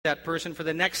that person for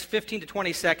the next 15 to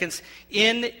 20 seconds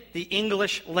in the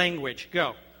English language.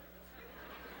 Go.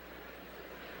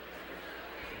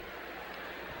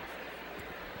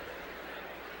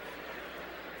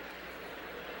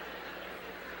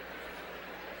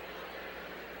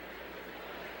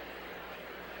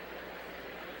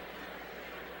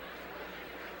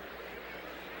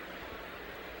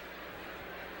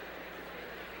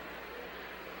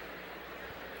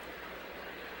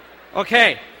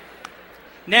 Okay.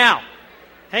 Now,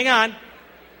 hang on.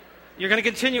 You're going to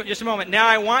continue in just a moment. Now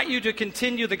I want you to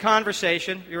continue the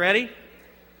conversation. You ready?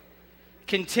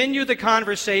 Continue the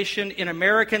conversation in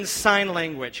American Sign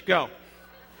Language. Go.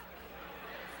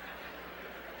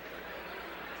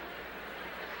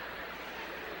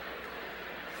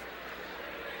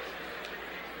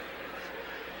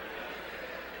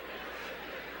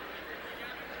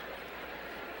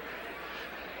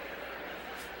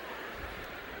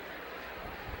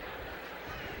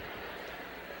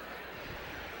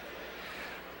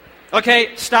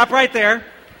 Okay, stop right there.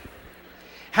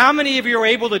 How many of you are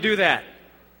able to do that?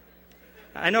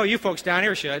 I know you folks down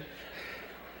here should.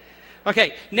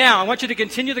 Okay, now I want you to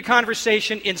continue the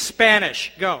conversation in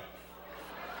Spanish. Go.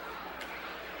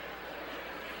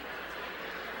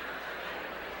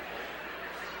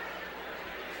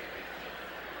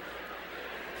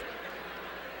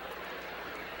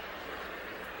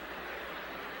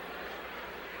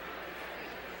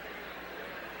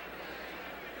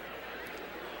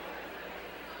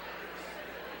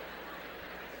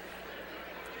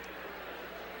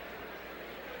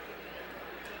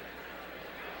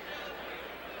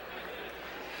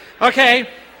 Okay,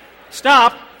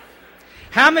 stop.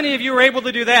 How many of you were able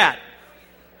to do that?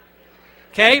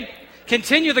 Okay,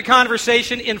 continue the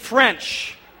conversation in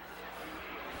French.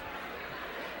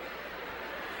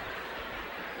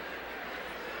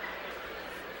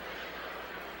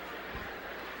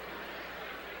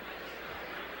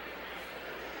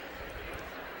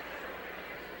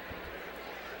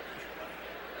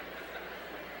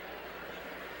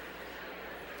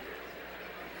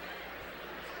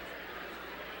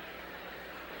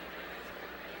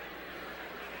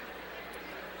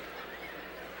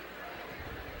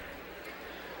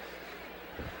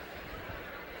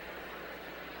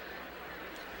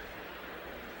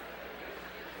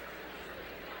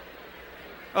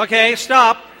 Okay,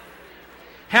 stop.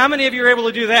 How many of you are able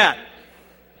to do that?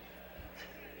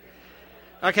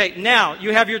 Okay, now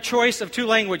you have your choice of two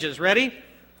languages. Ready?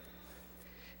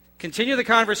 Continue the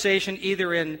conversation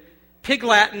either in Pig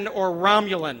Latin or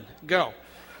Romulan. Go.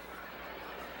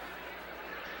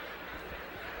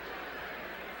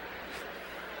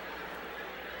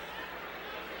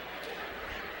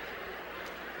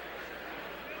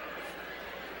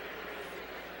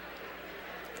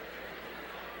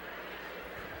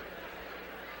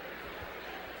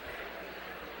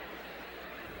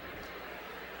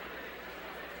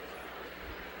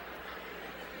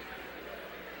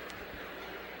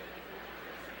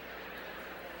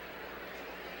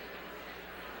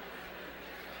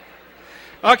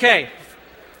 Okay,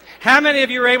 how many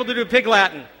of you were able to do Pig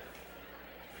Latin?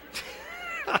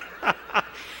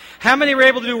 How many were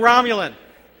able to do Romulan?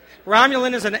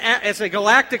 Romulan is a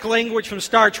galactic language from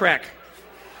Star Trek.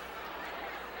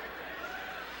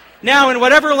 Now, in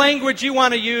whatever language you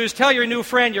want to use, tell your new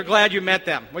friend you're glad you met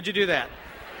them. Would you do that?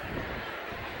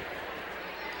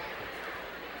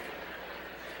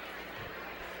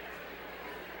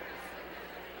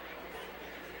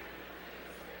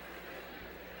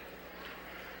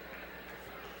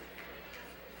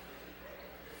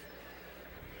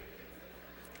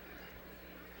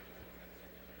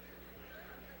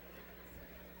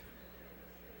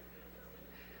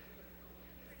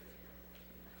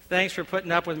 Thanks for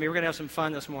putting up with me. We're going to have some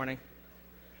fun this morning.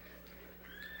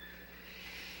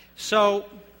 So,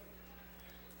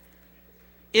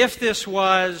 if this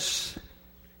was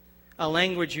a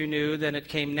language you knew, then it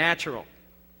came natural.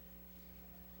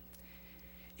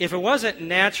 If it wasn't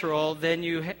natural, then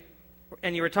you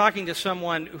were talking to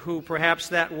someone who perhaps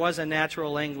that was a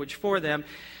natural language for them,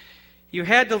 you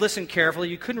had to listen carefully.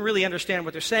 You couldn't really understand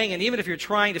what they're saying, and even if you're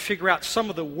trying to figure out some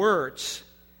of the words,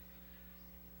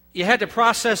 you had to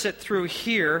process it through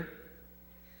here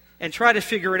and try to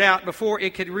figure it out before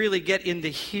it could really get into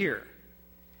here.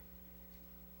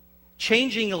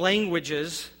 Changing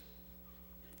languages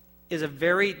is a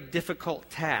very difficult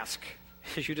task,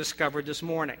 as you discovered this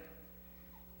morning.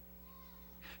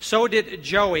 So did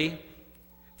Joey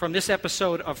from this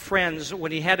episode of Friends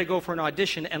when he had to go for an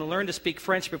audition and learn to speak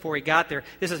French before he got there.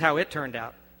 This is how it turned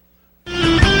out. All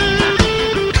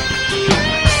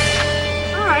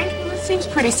right, let's seems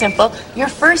pretty simple. Your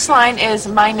first line is,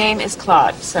 my name is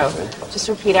Claude. So just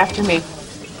repeat after me.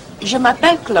 Je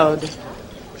m'appelle Claude.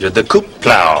 Je découpe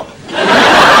plow.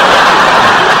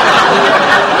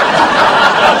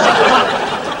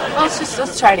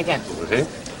 Let's try it again. Okay.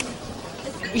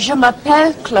 Je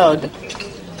m'appelle Claude.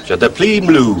 Je déplie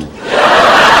blue.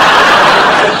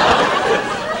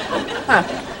 Huh.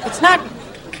 It's not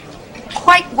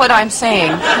quite what I'm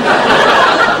saying.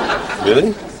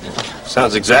 Really?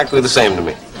 Sounds exactly the same to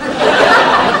me.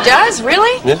 It does?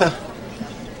 Really? Yeah.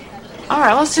 All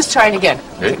right, let's just try it again.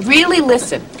 Okay. Really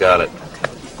listen. Got it.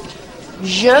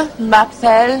 Je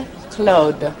m'appelle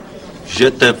Claude. Je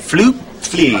te floop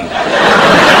flee.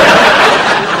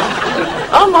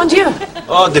 Oh, mon Dieu.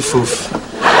 Oh, de fouf.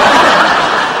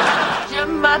 Je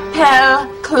m'appelle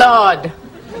Claude.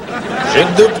 Je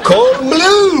te cold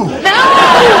blue. No!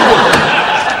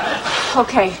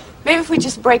 Okay, maybe if we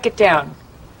just break it down.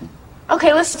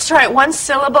 Okay, let's try it one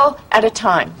syllable at a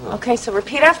time. Okay, so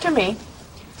repeat after me.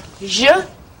 Je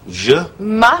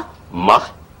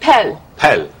m'appelle.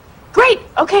 Pelle. Great.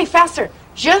 Okay, faster.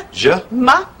 Je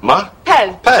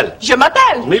m'appelle. Pelle. Je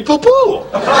m'appelle. Me poupou.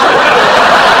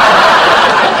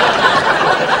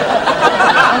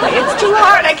 It's too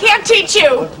hard. I can't teach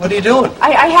you. What are you doing?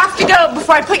 I have to go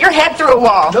before I put your head through a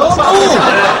wall. No,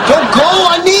 don't go.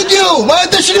 I need you. My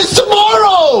audition is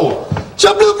tomorrow. Je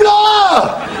bleu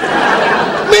blanc.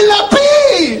 Mais la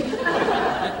pie.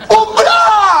 Au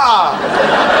bras.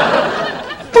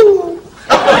 Boo.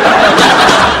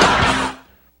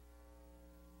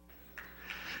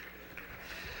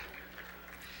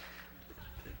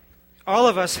 All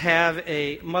of us have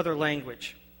a mother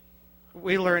language.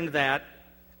 We learned that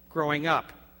growing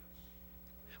up.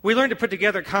 We learned to put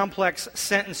together complex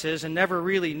sentences and never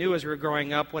really knew as we were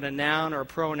growing up what a noun or a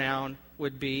pronoun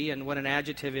would be and what an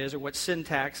adjective is or what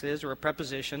syntax is or a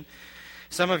preposition.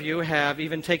 Some of you have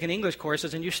even taken English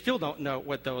courses and you still don't know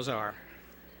what those are.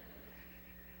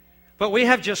 But we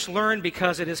have just learned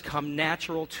because it has come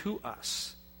natural to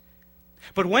us.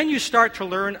 But when you start to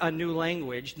learn a new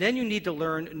language, then you need to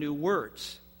learn new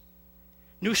words,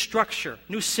 new structure,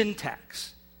 new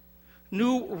syntax,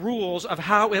 new rules of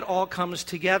how it all comes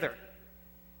together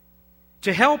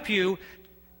to help you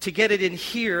to get it in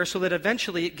here so that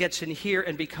eventually it gets in here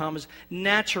and becomes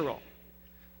natural.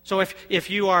 So if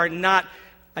you are not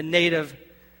a native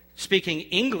speaking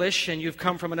English and you've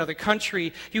come from another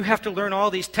country, you have to learn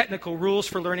all these technical rules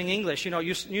for learning English.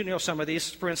 You know some of these.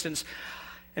 For instance,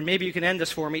 and maybe you can end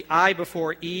this for me, I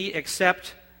before E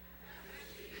except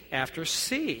after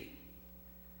C.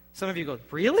 Some of you go,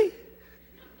 really?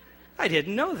 I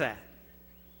didn't know that.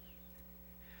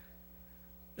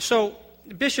 So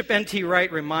Bishop N.T.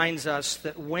 Wright reminds us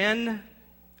that when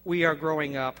we are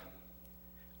growing up,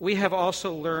 we have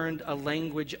also learned a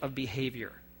language of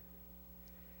behavior.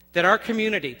 That our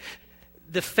community,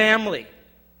 the family,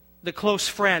 the close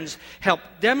friends help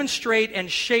demonstrate and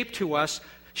shape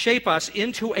us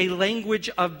into a language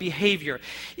of behavior.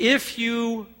 If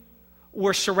you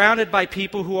were surrounded by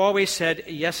people who always said,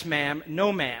 yes, ma'am,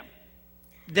 no, ma'am,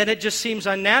 then it just seems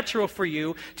unnatural for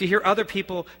you to hear other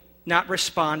people not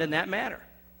respond in that manner.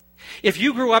 If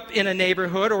you grew up in a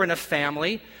neighborhood or in a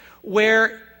family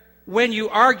where when you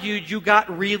argued you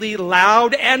got really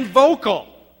loud and vocal,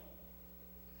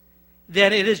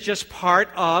 then it is just part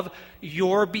of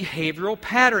your behavioral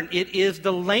pattern. It is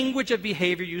the language of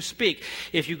behavior you speak.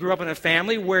 If you grew up in a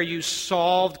family where you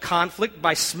solved conflict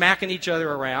by smacking each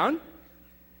other around,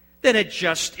 then it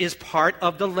just is part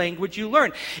of the language you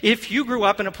learn. If you grew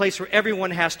up in a place where everyone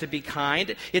has to be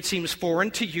kind, it seems foreign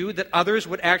to you that others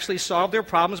would actually solve their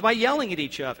problems by yelling at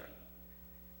each other.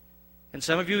 And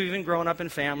some of you have even grown up in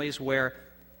families where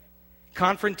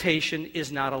confrontation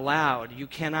is not allowed. You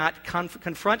cannot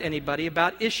confront anybody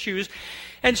about issues.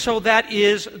 And so that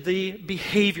is the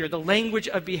behavior, the language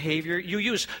of behavior you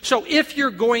use. So if you're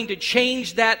going to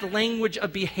change that language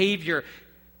of behavior,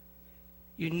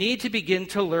 you need to begin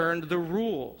to learn the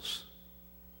rules.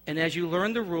 And as you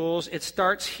learn the rules, it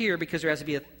starts here because there has to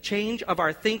be a change of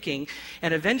our thinking,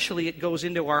 and eventually it goes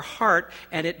into our heart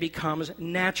and it becomes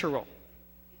natural.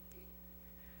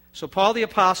 So Paul the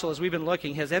Apostle, as we've been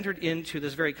looking, has entered into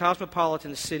this very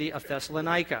cosmopolitan city of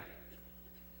Thessalonica.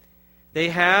 They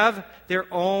have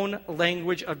their own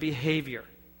language of behavior.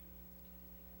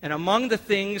 And among the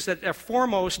things that are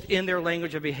foremost in their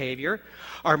language of behavior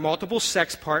are multiple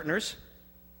sex partners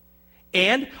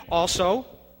and also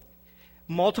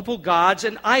multiple gods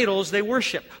and idols they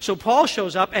worship. So Paul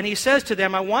shows up and he says to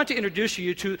them, I want to introduce to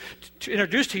you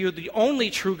the only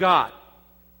true God.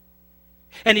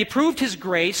 And he proved his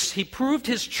grace, he proved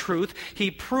his truth,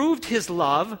 he proved his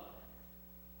love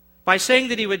by saying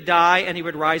that he would die and he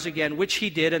would rise again, which he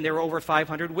did, and there were over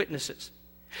 500 witnesses.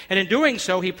 And in doing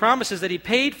so, he promises that he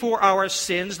paid for our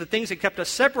sins, the things that kept us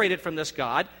separated from this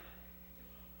God,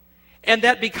 and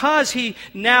that because he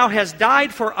now has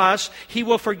died for us, he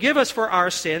will forgive us for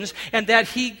our sins, and that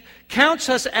he counts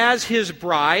us as his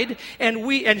bride, and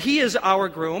he is our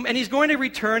groom, and he's going to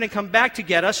return and come back to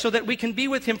get us so that we can be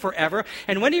with him forever.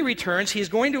 And when he returns, he's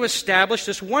going to establish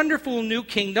this wonderful new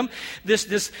kingdom,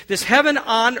 this heaven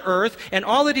on earth, and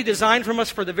all that he designed from us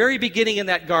for the very beginning in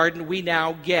that garden, we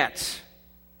now get.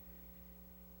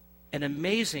 And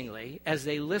amazingly, as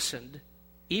they listened,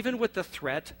 even with the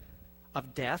threat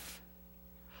of death,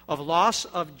 of loss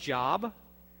of job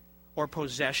or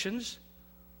possessions,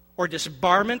 or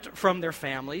disbarment from their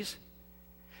families,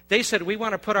 they said, we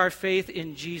want to put our faith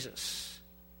in Jesus.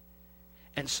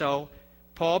 And so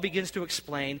Paul begins to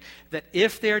explain that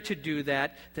if they're to do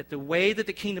that, that the way that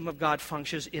the kingdom of God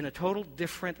functions in a total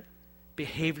different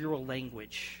behavioral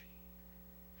language.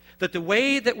 That the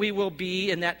way that we will be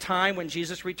in that time when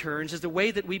Jesus returns is the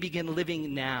way that we begin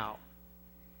living now.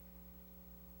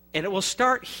 And it will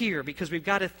start here because we've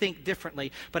got to think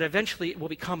differently, but eventually it will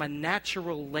become a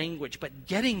natural language. But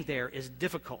getting there is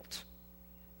difficult.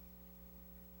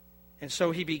 And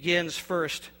so he begins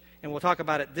first, and we'll talk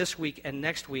about it this week and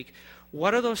next week.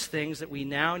 What are those things that we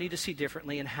now need to see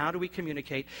differently, and how do we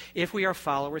communicate if we are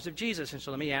followers of Jesus? And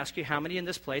so let me ask you, how many in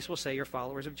this place will say you're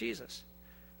followers of Jesus?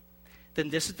 Then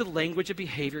this is the language of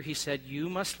behavior he said you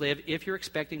must live if you're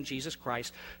expecting Jesus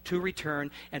Christ to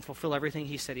return and fulfill everything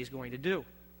he said he's going to do.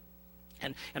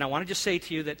 And I want to just say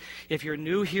to you that if you're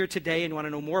new here today and want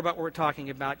to know more about what we're talking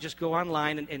about, just go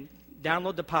online and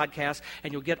download the podcast,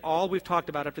 and you'll get all we've talked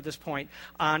about up to this point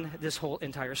on this whole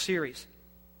entire series.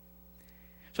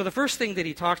 So the first thing that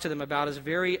he talks to them about is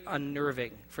very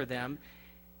unnerving for them,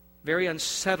 very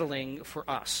unsettling for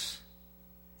us.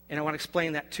 And I want to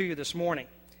explain that to you this morning.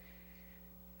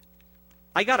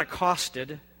 I got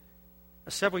accosted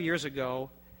several years ago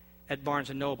at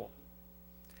Barnes & Noble.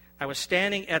 I was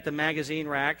standing at the magazine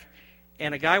rack,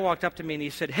 and a guy walked up to me and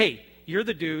he said, "Hey, you're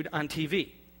the dude on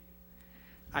TV."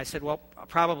 I said, "Well, I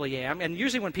probably am." And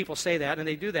usually when people say that, and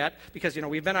they do that, because,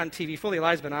 we've been on TV, Fully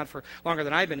Alive's been on for longer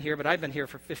than I've been here, but I've been here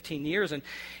for 15 years, and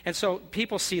so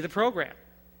people see the program.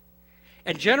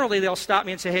 And generally they'll stop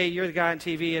me and say, "Hey, you're the guy on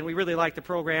TV, and we really like the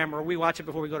program," or "We watch it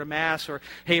before we go to Mass," or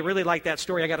 "Hey, I really like that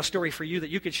story. I got a story for you that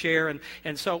you could share."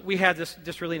 And so we had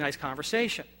this really nice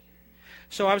conversation.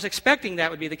 So I was expecting that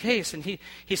would be the case. And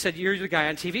he said, "You're the guy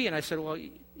on TV." And I said, "Well,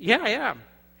 yeah, I am."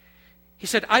 He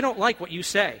said, "I don't like what you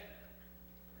say."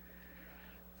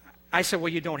 I said,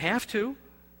 "Well, you don't have to."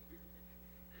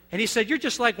 And he said, "You're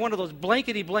just like one of those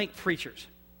blankety-blank preachers."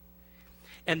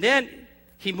 And then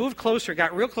he moved closer,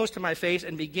 got real close to my face,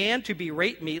 and began to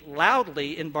berate me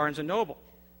loudly in Barnes & Noble.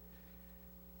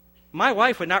 My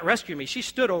wife would not rescue me. She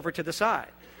stood over to the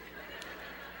side.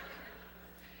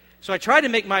 So I tried to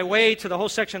make my way to the whole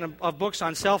section of books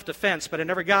on self-defense, but I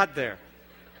never got there.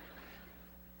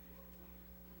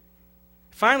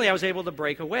 Finally, I was able to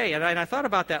break away, and I thought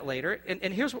about that later,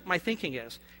 and here's what my thinking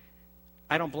is.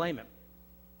 I don't blame him.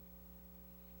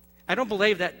 I don't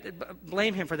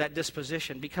blame him for that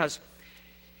disposition, because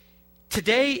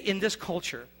today in this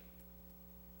culture,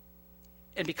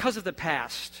 and because of the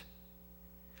past,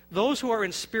 those who are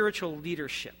in spiritual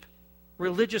leadership,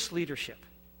 religious leadership,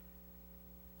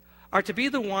 are to be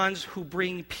the ones who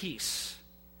bring peace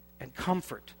and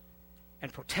comfort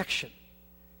and protection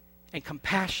and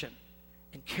compassion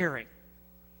and caring.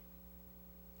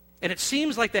 And it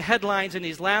seems like the headlines in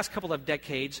these last couple of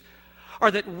decades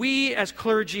are that we as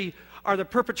clergy are the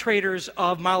perpetrators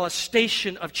of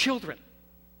molestation of children,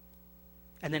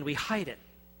 and then we hide it.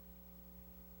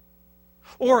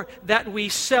 Or that we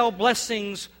sell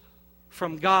blessings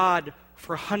from God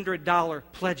for $100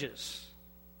 pledges.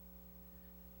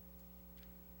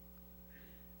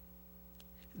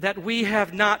 That we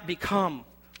have not become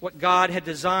what God had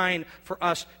designed for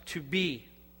us to be.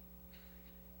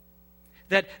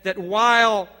 That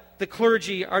while the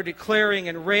clergy are declaring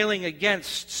and railing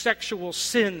against sexual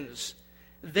sins,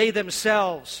 they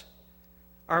themselves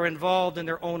are involved in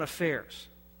their own affairs.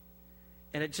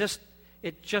 And it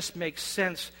just makes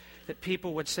sense that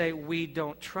people would say, "We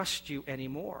don't trust you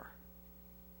anymore."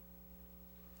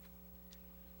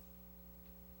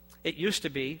 It used to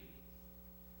be,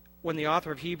 when the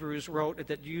author of Hebrews wrote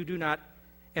that you do not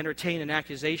entertain an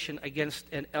accusation against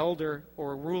an elder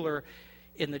or a ruler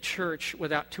in the church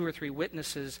without 2 or 3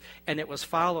 witnesses, and it was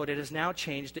followed. It has now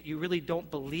changed that you really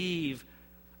don't believe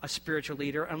a spiritual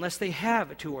leader unless they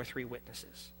have 2 or 3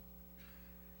 witnesses.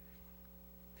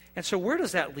 And so where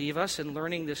does that leave us in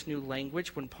learning this new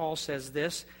language when Paul says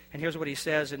this? And here's what he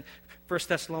says in 1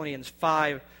 Thessalonians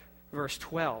 5, verse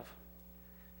 12.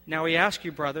 Now we ask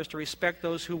you, brothers, to respect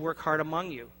those who work hard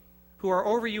among you, who are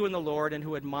over you in the Lord and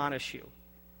who admonish you.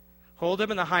 Hold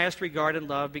them in the highest regard and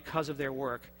love because of their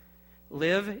work.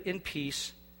 Live in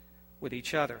peace with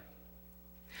each other.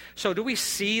 So do we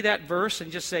see that verse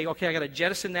and just say, okay, I got to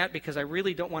jettison that because I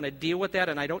really don't want to deal with that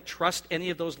and I don't trust any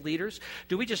of those leaders?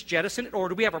 Do we just jettison it, or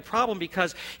do we have a problem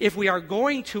because if we are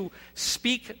going to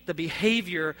speak the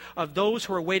behavior of those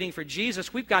who are waiting for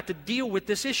Jesus, we've got to deal with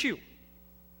this issue?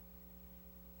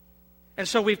 And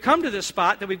so we've come to this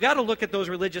spot that we've got to look at those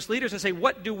religious leaders and say,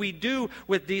 what do we do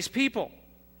with these people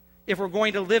if we're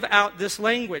going to live out this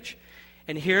language?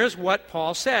 And here's what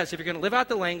Paul says. If you're going to live out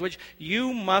the language,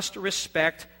 you must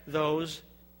respect those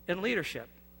in leadership.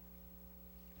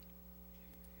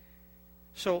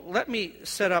 So let me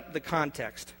set up the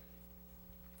context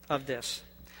of this.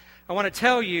 I want to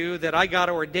tell you that I got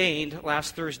ordained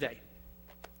last Thursday.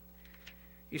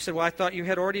 You said, well, I thought you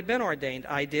had already been ordained.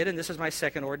 I did, and this is my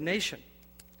second ordination.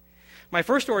 My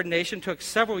first ordination took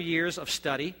several years of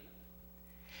study,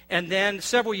 and then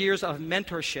several years of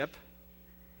mentorship.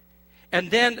 And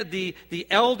then the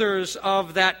elders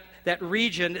of that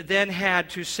region then had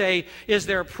to say, is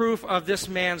there proof of this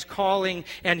man's calling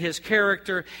and his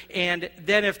character? And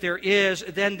then if there is,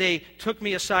 then they took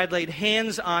me aside, laid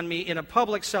hands on me in a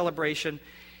public celebration,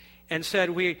 and said,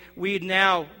 we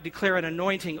now declare an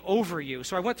anointing over you.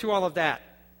 So I went through all of that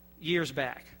years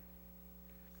back.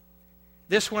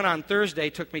 This one on Thursday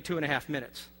took me 2.5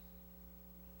 minutes.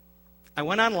 I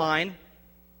went online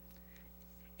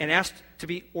and asked to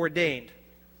be ordained.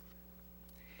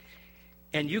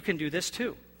 And you can do this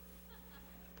too.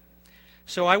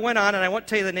 So I went on, and I won't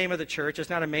tell you the name of the church. It's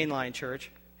not a mainline church.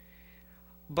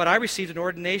 But I received an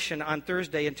ordination on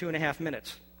Thursday in 2.5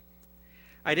 minutes.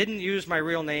 I didn't use my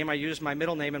real name. I used my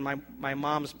middle name and my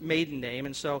mom's maiden name.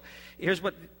 And so here's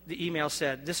what the email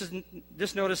said.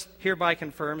 This notice hereby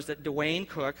confirms that Dwayne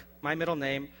Cook, my middle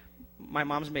name, my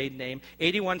mom's maiden name,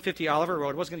 8150 Oliver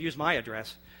Road, wasn't going to use my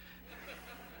address.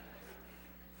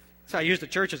 So I used the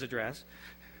church's address.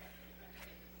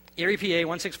 Erie, PA,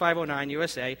 16509,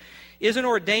 USA, is an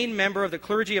ordained member of the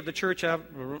clergy of the Church of,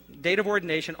 date of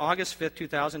ordination, August 5th,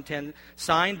 2010,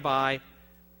 signed by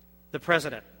the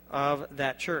president of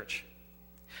that church.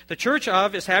 The Church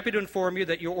of is happy to inform you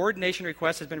that your ordination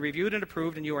request has been reviewed and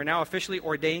approved, and you are now officially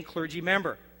ordained clergy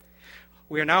member.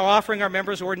 We are now offering our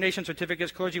members ordination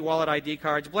certificates, clergy wallet ID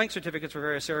cards, blank certificates for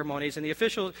various ceremonies, and the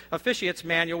officiate's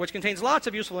manual, which contains lots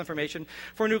of useful information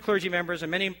for new clergy members, and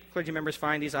many clergy members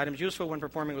find these items useful when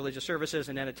performing religious services,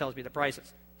 and then it tells me the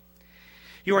prices.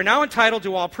 You are now entitled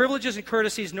to all privileges and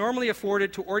courtesies normally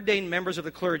afforded to ordained members of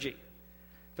the clergy.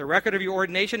 The record of your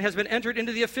ordination has been entered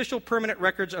into the official permanent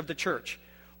records of the church.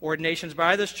 Ordinations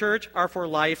by this church are for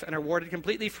life and are awarded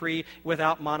completely free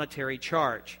without monetary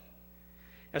charge.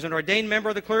 As an ordained member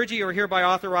of the clergy, you are hereby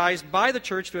authorized by the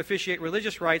church to officiate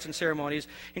religious rites and ceremonies,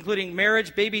 including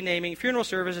marriage, baby naming, funeral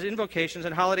services, invocations,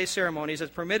 and holiday ceremonies as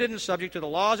permitted and subject to the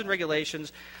laws and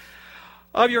regulations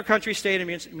of your country, state,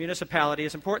 and municipality.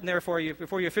 It's important, therefore,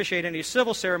 before you officiate any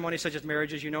civil ceremonies such as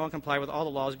marriages, you know and comply with all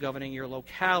the laws governing your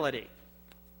locality.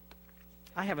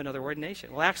 I have another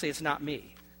ordination. Well, actually, it's not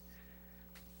me,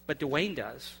 but Dwayne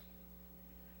does.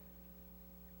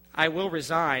 I will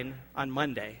resign on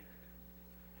Monday.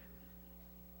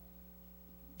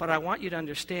 But I want you to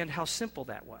understand how simple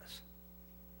that was.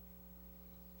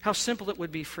 How simple it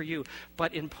would be for you.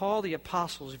 But in Paul the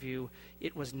Apostle's view,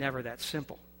 it was never that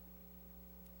simple.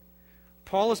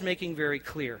 Paul is making very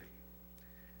clear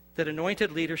that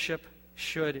anointed leadership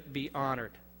should be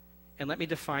honored. And let me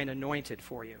define anointed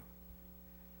for you.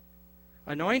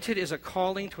 Anointed is a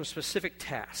calling to a specific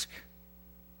task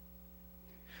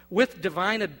with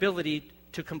divine ability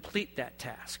to complete that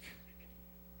task,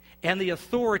 and the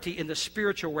authority in the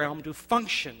spiritual realm to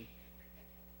function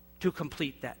to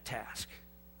complete that task.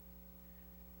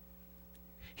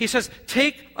 He says,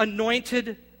 take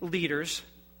anointed leaders,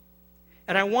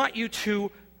 and I want you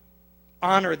to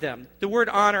honor them. The word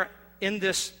honor in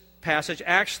this passage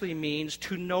actually means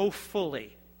to know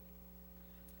fully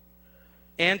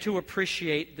and to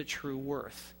appreciate the true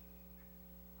worth.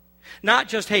 Not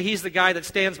just, hey, he's the guy that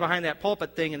stands behind that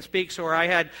pulpit thing and speaks, or I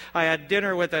had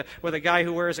dinner with a guy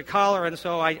who wears a collar, and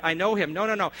so I know him.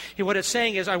 No. What it's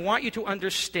saying is, I want you to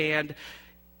understand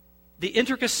the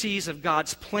intricacies of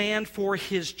God's plan for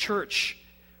his church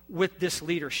with this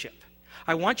leadership.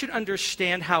 I want you to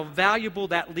understand how valuable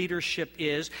that leadership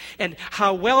is, and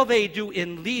how well they do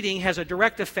in leading has a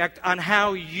direct effect on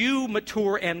how you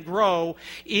mature and grow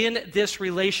in this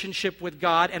relationship with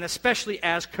God, and especially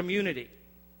as community.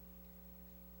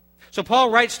 So Paul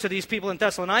writes to these people in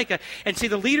Thessalonica, and see,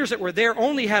 the leaders that were there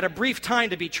only had a brief time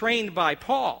to be trained by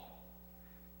Paul.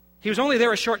 He was only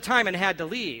there a short time and had to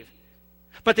leave.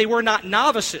 But they were not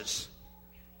novices.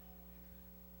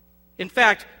 In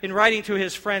fact, in writing to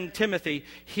his friend Timothy,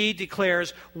 he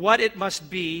declares what it must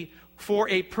be for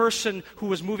a person who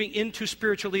was moving into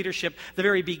spiritual leadership, the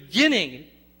very beginning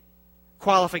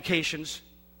qualifications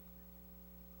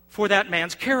for that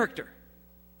man's character.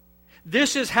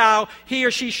 This is how he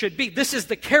or she should be. This is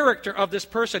the character of this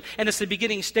person, and it's the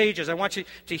beginning stages. I want you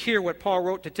to hear what Paul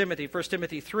wrote to Timothy, 1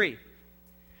 Timothy 3.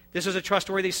 This is a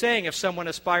trustworthy saying. If someone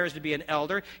aspires to be an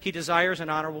elder, he desires an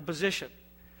honorable position.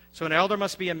 So an elder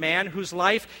must be a man whose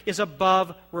life is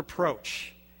above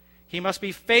reproach. He must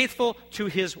be faithful to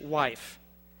his wife.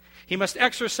 He must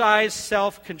exercise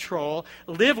self-control,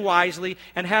 live wisely,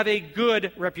 and have a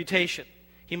good reputation.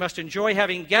 He must enjoy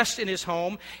having guests in his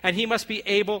home, and he must be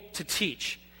able to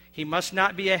teach. He must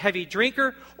not be a heavy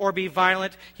drinker or be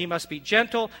violent. He must be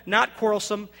gentle, not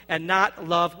quarrelsome, and not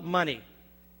love money.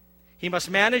 He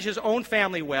must manage his own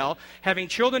family well, having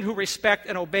children who respect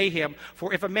and obey him.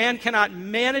 For if a man cannot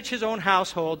manage his own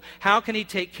household, how can he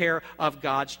take care of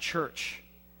God's church?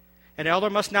 An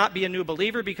elder must not be a new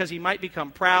believer, because he might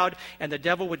become proud and the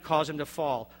devil would cause him to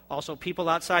fall. Also, people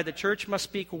outside the church must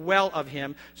speak well of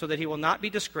him so that he will not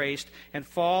be disgraced and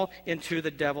fall into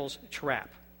the devil's trap.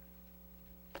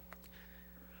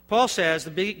 Paul says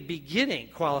the beginning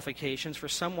qualifications for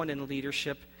someone in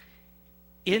leadership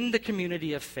in the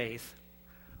community of faith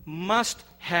must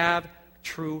have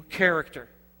true character,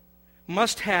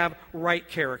 must have right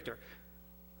character.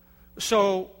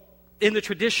 So, in the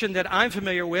tradition that I'm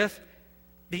familiar with,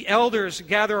 the elders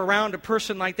gather around a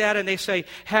person like that and they say,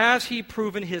 has he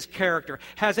proven his character?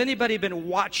 Has anybody been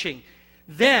watching?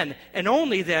 Then, and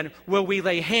only then, will we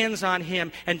lay hands on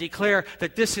him and declare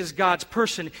that this is God's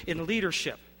person in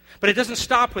leadership. But it doesn't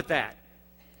stop with that.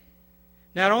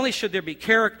 Not only should there be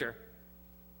character,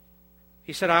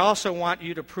 he said, I also want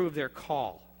you to prove their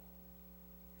call.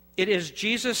 It is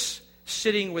Jesus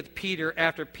sitting with Peter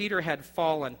after Peter had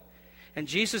fallen. And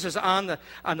Jesus is on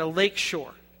the lake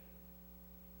shore.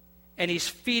 And he's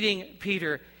feeding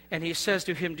Peter. And he says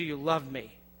to him, do you love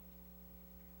me?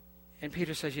 And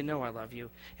Peter says, you know I love you.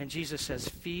 And Jesus says,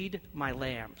 feed my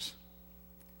lambs.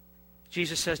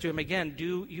 Jesus says to him again,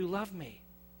 do you love me?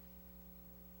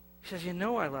 He says, you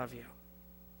know I love you.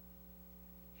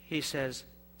 He says,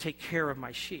 take care of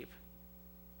my sheep.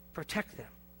 Protect them.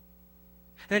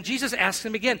 And then Jesus asks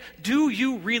him again, do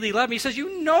you really love me? He says,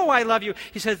 you know I love you.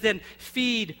 He says, then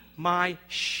feed my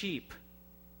sheep.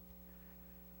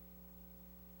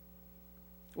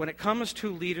 When it comes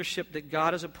to leadership that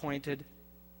God has appointed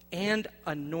and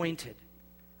anointed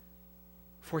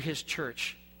for his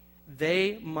church,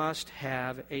 they must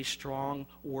have a strong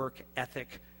work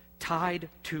ethic tied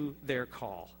to their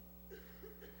call.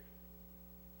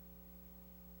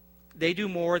 They do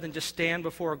more than just stand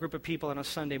before a group of people on a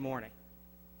Sunday morning.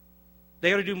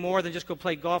 They ought to do more than just go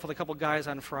play golf with a couple guys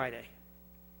on Friday.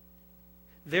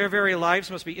 Their very lives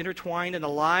must be intertwined in the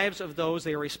lives of those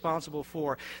they are responsible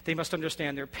for. They must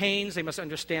understand their pains. They must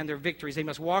understand their victories. They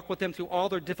must walk with them through all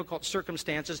their difficult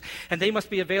circumstances. And they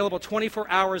must be available 24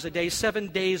 hours a day, 7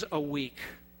 days a week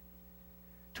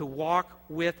to walk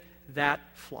with that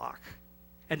flock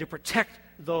and to protect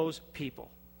those people.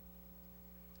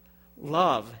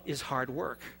 Love is hard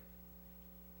work,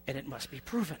 and it must be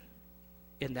proven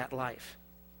in that life.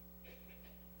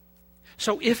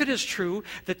 So if it is true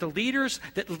that the leaders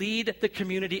that lead the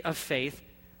community of faith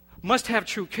must have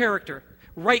true character,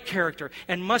 right character,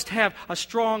 and must have a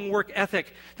strong work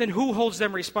ethic, then who holds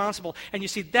them responsible? And you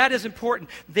see, that is important.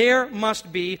 There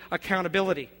must be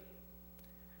accountability.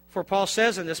 For Paul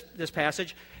says in this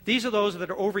passage, these are those that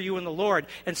are over you in the Lord.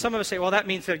 And some of us say, well, that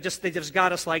means they just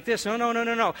got us like this.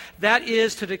 No. That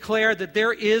is to declare that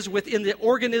there is within the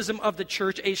organism of the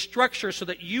church a structure so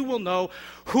that you will know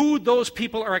who those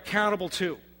people are accountable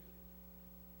to.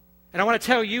 And I want to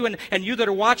tell you, and you that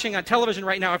are watching on television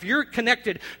right now, if you're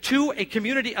connected to a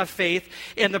community of faith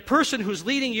and the person who's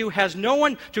leading you has no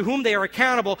one to whom they are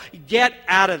accountable, get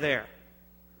out of there.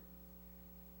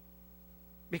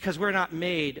 Because we're not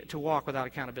made to walk without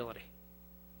accountability.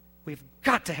 We've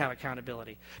got to have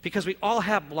accountability because we all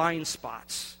have blind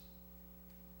spots.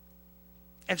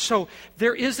 And so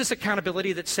there is this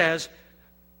accountability that says,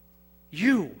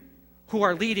 you who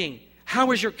are leading,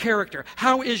 how is your character?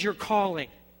 How is your calling?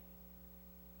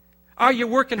 Are you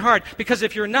working hard? Because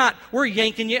if you're not, we're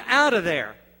yanking you out of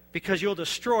there because you'll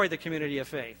destroy the community of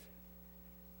faith.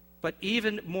 But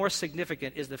even more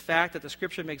significant is the fact that the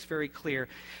Scripture makes very clear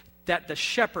that the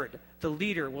shepherd, the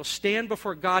leader, will stand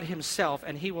before God himself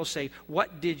and he will say,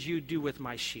 "What did you do with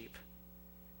my sheep?"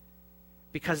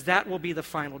 Because that will be the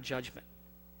final judgment.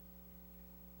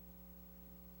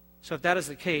 So if that is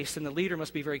the case, then the leader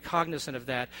must be very cognizant of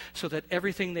that so that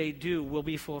everything they do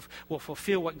will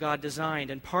fulfill what God designed.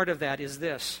 And part of that is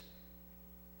this: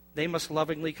 they must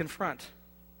lovingly confront.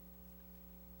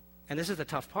 And this is the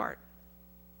tough part.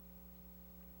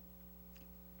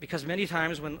 Because many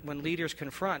times when leaders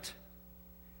confront,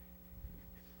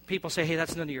 people say, "Hey,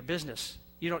 that's none of your business.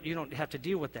 You don't have to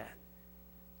deal with that.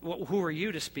 Well, who are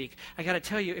you to speak?" I got to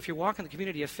tell you, if you're walking the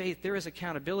community of faith, there is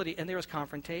accountability and there is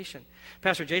confrontation.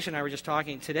 Pastor Jason and I were just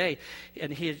talking today,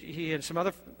 and he and some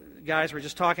other guys were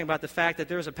just talking about the fact that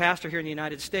there's a pastor here in the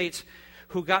United States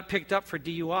who got picked up for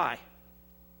DUI.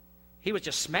 He was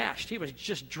just smashed. He was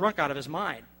just drunk out of his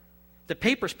mind. The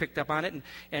papers picked up on it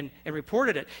and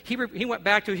reported it. He went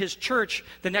back to his church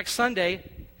the next Sunday,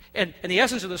 and the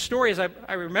essence of the story, as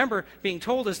I remember being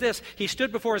told, is this. He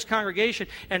stood before his congregation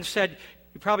and said,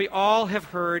 "You probably all have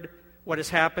heard what has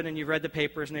happened, and you've read the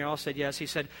papers," and they all said yes. He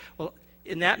said, "Well,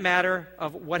 in that matter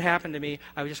of what happened to me,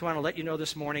 I just want to let you know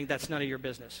this morning that's none of your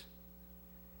business.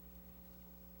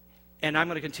 And I'm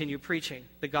going to continue preaching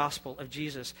the gospel of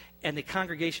Jesus." And the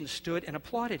congregation stood and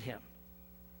applauded him.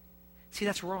 See,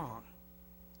 that's wrong.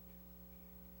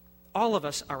 All of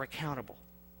us are accountable.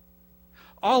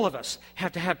 All of us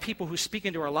have to have people who speak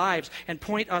into our lives and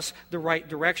point us the right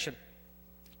direction.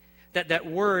 That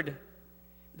word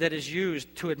that is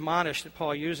used to admonish that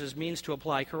Paul uses means to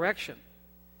apply correction.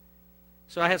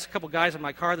 So I had a couple guys in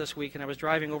my car this week, and I was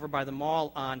driving over by the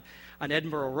mall on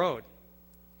Edinburgh Road.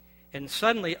 And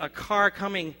suddenly a car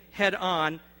coming head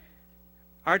on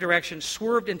our direction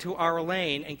swerved into our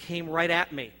lane and came right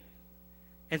at me.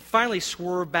 And finally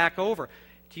swerved back over.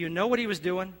 Do you know what he was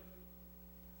doing?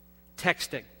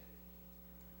 Texting.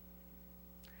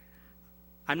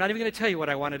 I'm not even going to tell you what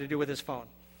I wanted to do with his phone.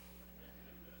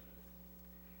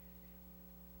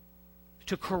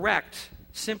 To correct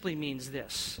simply means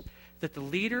this: that the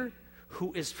leader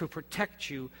who is to protect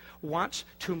you wants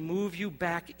to move you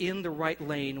back in the right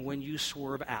lane when you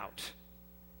swerve out,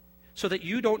 so that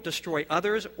you don't destroy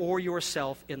others or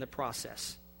yourself in the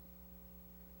process.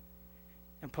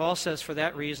 And Paul says for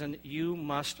that reason, you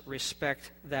must respect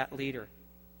that leader.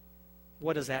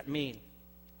 What does that mean?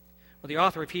 Well, the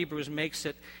author of Hebrews makes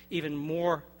it even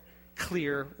more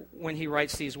clear when he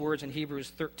writes these words in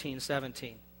Hebrews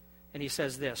 13:17. And he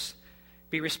says this: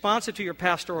 "Be responsive to your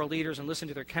pastoral leaders and listen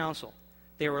to their counsel.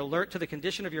 They are alert to the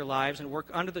condition of your lives and work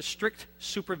under the strict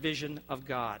supervision of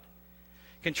God.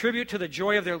 Contribute to the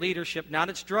joy of their leadership, not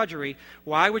its drudgery.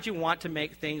 Why would you want to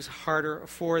make things harder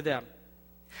for them?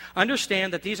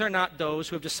 Understand that these are not those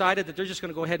who have decided that they're just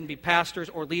going to go ahead and be pastors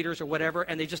or leaders or whatever,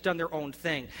 and they've just done their own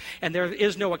thing. And there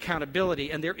is no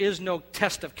accountability, and there is no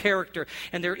test of character,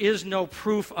 and there is no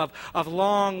proof of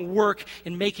long work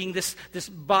in making this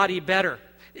body better.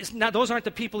 Those aren't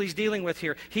the people he's dealing with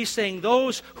here. He's saying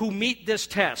those who meet this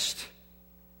test.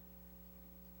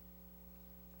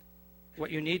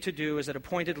 What you need to do is that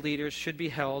appointed leaders should be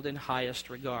held in highest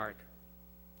regard."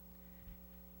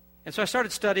 And so I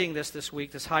started studying this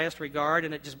week, this highest regard,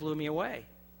 and it just blew me away.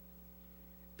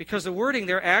 Because the wording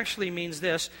there actually means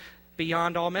this: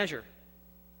 beyond all measure.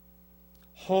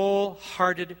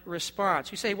 Wholehearted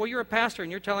response. You say, "Well, you're a pastor and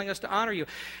you're telling us to honor you."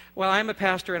 Well, I'm a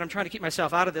pastor and I'm trying to keep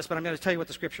myself out of this, but I'm going to tell you what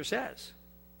the Scripture says.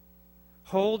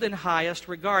 Hold in highest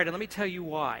regard. And let me tell you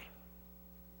why.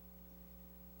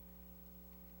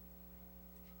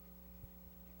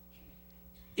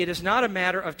 It is not a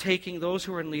matter of taking those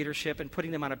who are in leadership and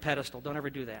putting them on a pedestal. Don't ever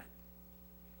do that.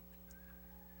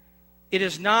 It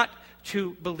is not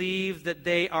to believe that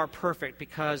they are perfect,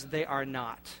 because they are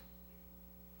not.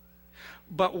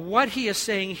 But what he is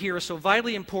saying here is so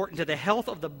vitally important to the health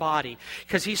of the body,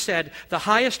 because he said the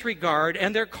highest regard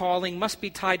and their calling must be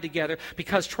tied together,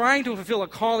 because trying to fulfill a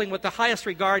calling with the highest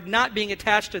regard not being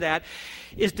attached to that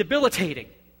is debilitating.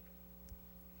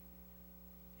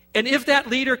 And if that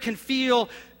leader can feel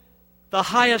the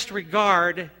highest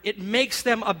regard, it makes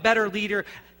them a better leader,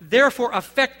 therefore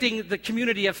affecting the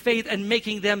community of faith and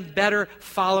making them better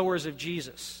followers of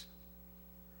Jesus.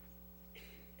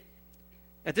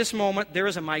 At this moment, there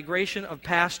is a migration of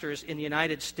pastors in the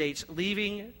United States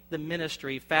leaving the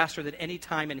ministry faster than any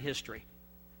time in history,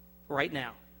 right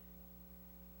now.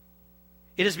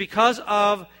 It is because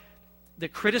of the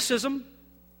criticism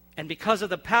and because of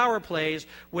the power plays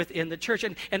within the church.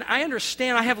 And I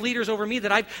understand, I have leaders over me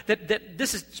that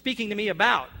this is speaking to me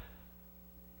about.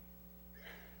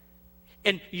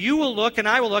 And you will look, and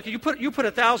I will look. You put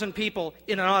 1,000 people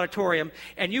in an auditorium,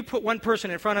 and you put one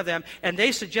person in front of them, and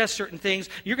they suggest certain things.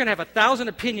 You're going to have 1,000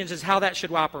 opinions as how that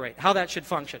should operate, how that should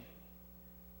function.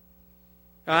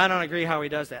 I don't agree how he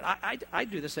does that. I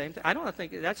do the same thing. I don't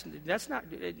think that's not.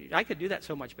 I could do that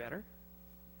so much better.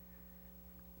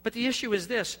 But the issue is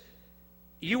this: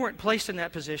 you weren't placed in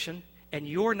that position, and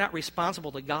you're not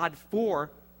responsible to God for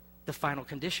the final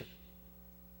condition.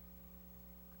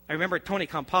 I remember Tony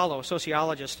Campolo, a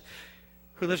sociologist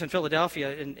who lives in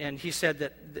Philadelphia, and he said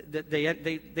that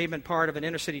they've been part of an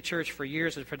inner city church for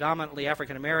years, it's predominantly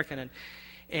African American,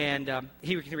 and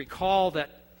he can recall that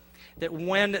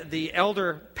when the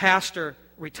elder pastor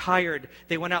retired,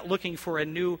 they went out looking for a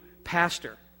new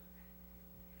pastor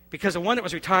because the one that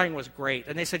was retiring was great,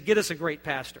 and they said, "Get us a great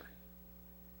pastor."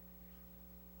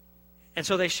 And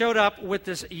so they showed up with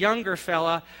this younger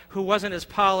fella who wasn't as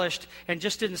polished and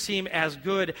just didn't seem as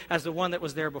good as the one that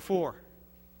was there before.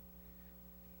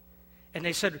 And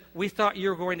they said, "We thought you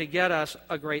were going to get us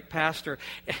a great pastor."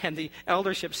 And the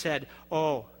eldership said,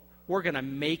 "Oh, we're going to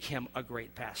make him a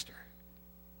great pastor."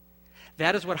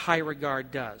 That is what high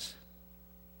regard does.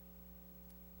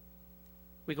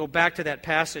 We go back to that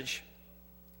passage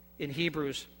in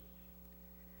Hebrews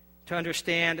to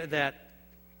understand that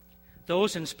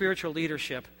those in spiritual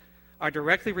leadership are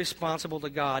directly responsible to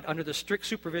God under the strict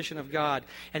supervision of God.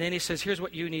 And then he says, here's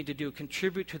what you need to do: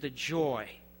 contribute to the joy.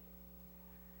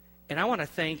 And I want to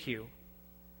thank you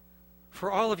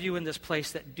for all of you in this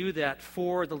place that do that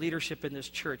for the leadership in this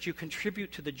church. You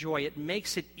contribute to the joy. It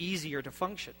makes it easier to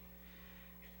function.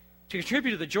 To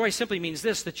contribute to the joy simply means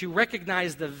this: that you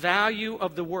recognize the value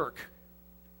of the work.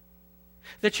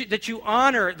 That you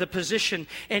honor the position,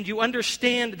 and you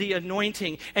understand the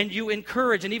anointing, and you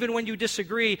encourage, and even when you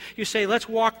disagree, you say, let's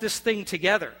walk this thing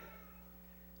together.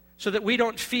 So that we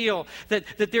don't feel that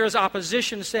there is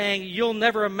opposition saying you'll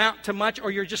never amount to much or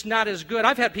you're just not as good.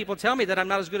 I've had people tell me that I'm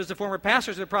not as good as the former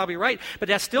pastors. They're probably right, but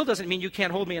that still doesn't mean you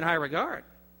can't hold me in high regard.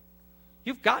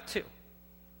 You've got to.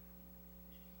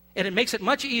 And it makes it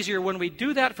much easier when we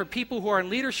do that for people who are in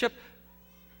leadership,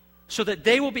 so that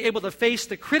they will be able to face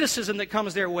the criticism that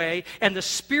comes their way and the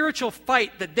spiritual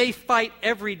fight that they fight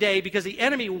every day, because the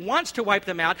enemy wants to wipe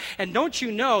them out. And don't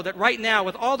you know that right now,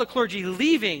 with all the clergy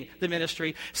leaving the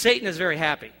ministry, Satan is very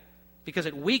happy because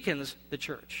it weakens the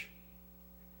church.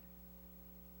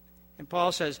 And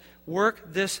Paul says,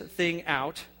 work this thing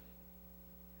out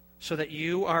so that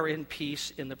you are in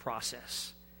peace in the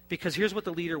process. Because here's what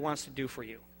the leader wants to do for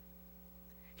you.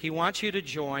 He wants you to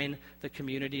join the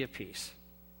community of peace,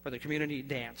 for the community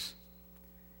dance.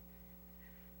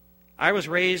 I was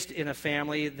raised in a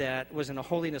family that was in a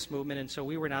holiness movement, and so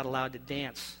we were not allowed to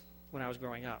dance when I was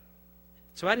growing up.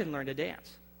 So I didn't learn to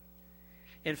dance.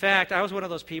 In fact, I was one of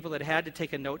those people that had to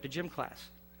take a note to gym class.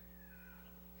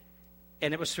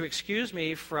 And it was to excuse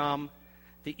me from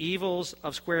the evils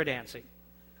of square dancing.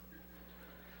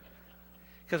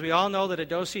 Because we all know that a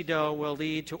do-si-do will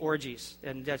lead to orgies,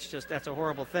 and that's a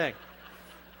horrible thing.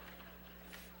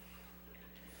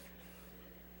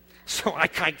 So I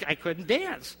couldn't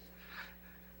dance.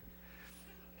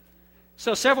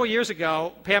 So several years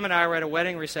ago, Pam and I were at a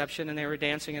wedding reception, and they were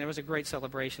dancing, and it was a great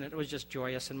celebration. It was just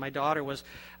joyous. And my daughter was,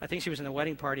 I think she was in the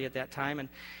wedding party at that time,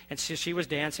 and she was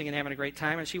dancing and having a great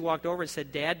time, and she walked over and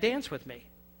said, "Dad, dance with me."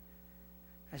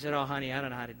 I said, "Oh, honey, I don't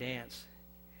know how to dance."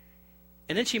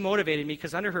 And then she motivated me,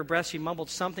 because under her breath she mumbled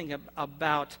something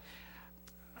about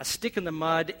a stick in the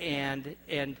mud and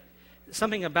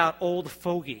something about old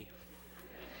fogey.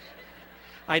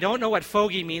 I don't know what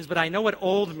fogey means, but I know what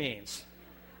old means.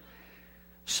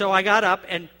 So I got up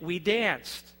and we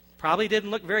danced. Probably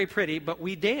didn't look very pretty, but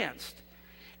we danced.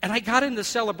 And I got into the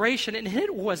celebration, and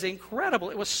it was incredible.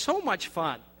 It was so much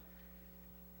fun.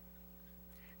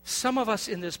 Some of us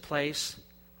in this place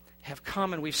have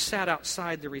come and we've sat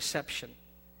outside the reception.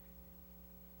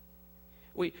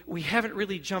 We haven't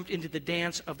really jumped into the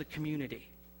dance of the community,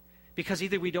 because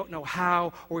either we don't know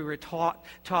how, or we were taught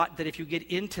that if you get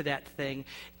into that thing,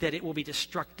 that it will be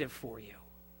destructive for you.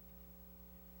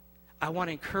 I want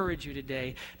to encourage you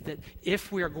today that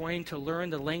if we are going to learn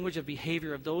the language of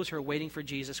behavior of those who are waiting for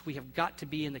Jesus, we have got to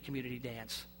be in the community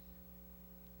dance.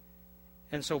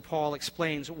 And so Paul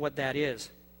explains what that is.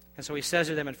 And so he says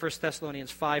to them in 1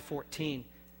 Thessalonians 5:14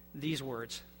 these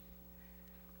words: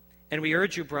 "And we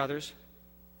urge you, brothers,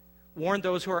 warn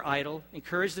those who are idle,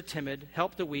 encourage the timid,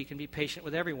 help the weak, and be patient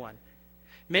with everyone.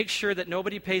 Make sure that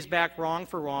nobody pays back wrong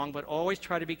for wrong, but always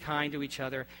try to be kind to each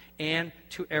other and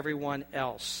to everyone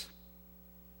else."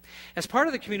 As part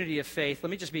of the community of faith, let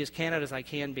me just be as candid as I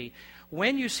can be.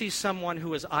 When you see someone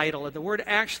who is idle, and the word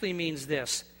actually means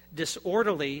this,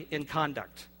 disorderly in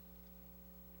conduct.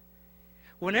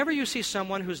 Whenever you see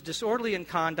someone who's disorderly in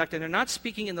conduct and they're not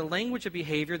speaking in the language of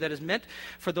behavior that is meant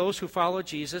for those who follow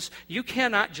Jesus, you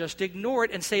cannot just ignore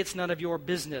it and say it's none of your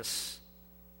business.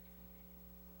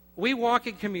 We walk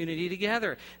in community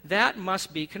together. That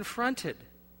must be confronted.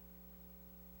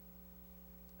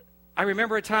 I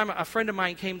remember a time a friend of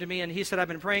mine came to me and he said, I've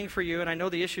been praying for you and I know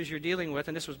the issues you're dealing with.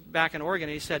 And this was back in Oregon.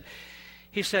 He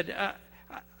said,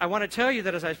 I want to tell you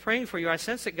that as I was praying for you, I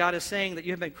sense that God is saying that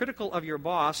you have been critical of your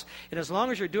boss, and as long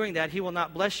as you're doing that, he will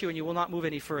not bless you and you will not move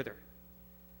any further.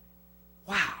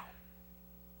 Wow.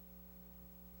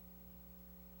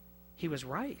 He was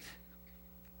right.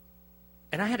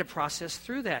 And I had to process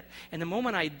through that. And the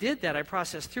moment I did that, I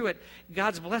processed through it,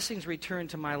 God's blessings returned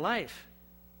to my life.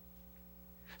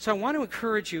 So I want to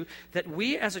encourage you that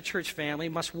we as a church family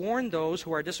must warn those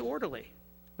who are disorderly.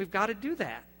 We've got to do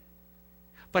that.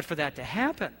 But for that to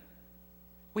happen,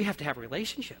 we have to have a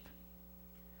relationship.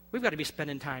 We've got to be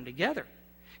spending time together.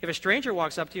 If a stranger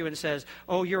walks up to you and says,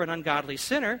 oh, you're an ungodly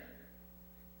sinner,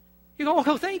 you go,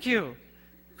 oh, thank you.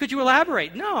 Could you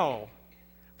elaborate? No.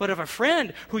 But if a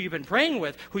friend who you've been praying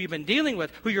with, who you've been dealing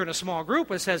with, who you're in a small group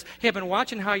with says, hey, I've been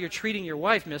watching how you're treating your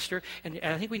wife, mister, and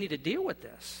I think we need to deal with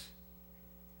this.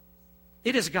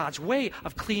 It is God's way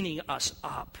of cleaning us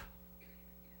up.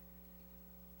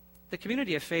 The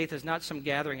community of faith is not some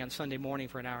gathering on Sunday morning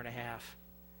for an hour and a half.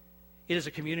 It is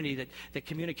a community that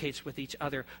communicates with each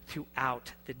other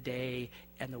throughout the day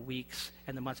and the weeks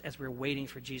and the months as we're waiting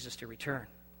for Jesus to return.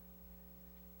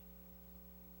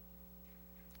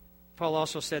 Paul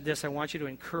also said this, I want you to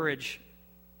encourage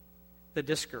the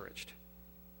discouraged.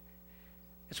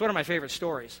 It's one of my favorite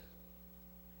stories.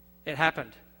 It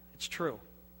happened. It's true.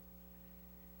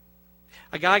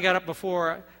 A guy got up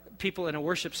before people in a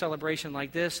worship celebration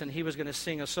like this, and he was going to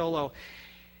sing a solo,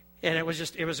 and it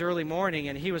was early morning,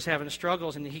 and he was having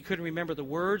struggles, and he couldn't remember the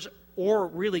words or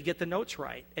really get the notes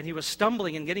right, and he was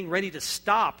stumbling and getting ready to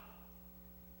stop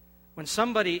when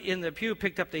somebody in the pew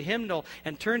picked up the hymnal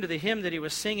and turned to the hymn that he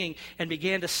was singing and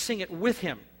began to sing it with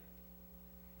him.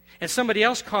 And somebody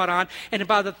else caught on, and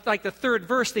about the third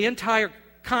verse, the entire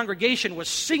congregation was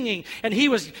singing, and he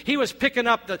was picking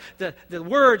up the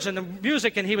words and the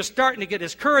music, and he was starting to get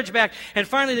his courage back, and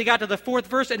finally they got to the fourth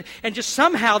verse, and just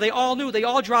somehow they all knew, they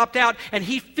all dropped out, and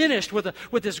he finished with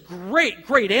this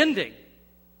great ending.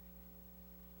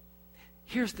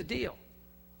 Here's the deal.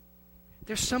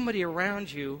 There's somebody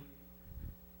around you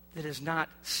that is not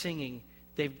singing.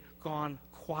 They've gone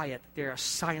quiet. They're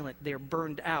silent. They're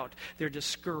burned out. They're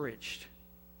discouraged.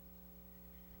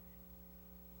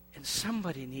 And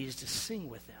somebody needs to sing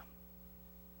with them.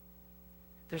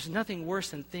 There's nothing worse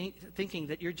than thinking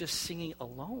that you're just singing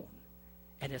alone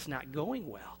and it's not going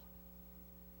well.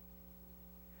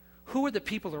 Who are the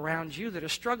people around you that are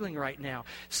struggling right now?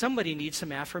 Somebody needs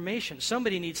some affirmation.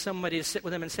 Somebody needs somebody to sit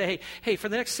with them and say, hey, for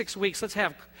the next 6 weeks, let's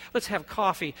have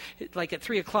coffee like at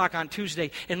 3 o'clock on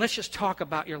Tuesday, and let's just talk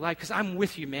about your life because I'm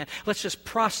with you, man. Let's just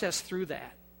process through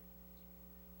that.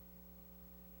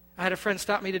 I had a friend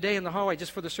stop me today in the hallway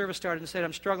just before the service started and said,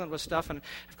 I'm struggling with stuff, and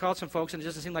I've called some folks, and it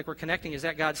doesn't seem like we're connecting. Is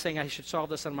that God saying I should solve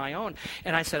this on my own?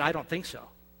 And I said, I don't think so.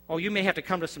 Oh, you may have to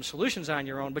come to some solutions on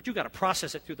your own, but you've got to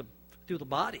process it through the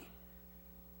body.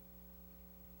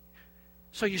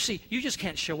 So you see, you just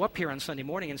can't show up here on Sunday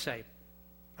morning and say,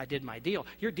 I did my deal.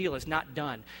 Your deal is not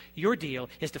done. Your deal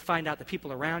is to find out the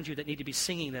people around you that need to be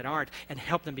singing that aren't and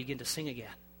help them begin to sing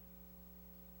again.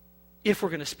 If we're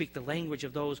going to speak the language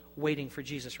of those waiting for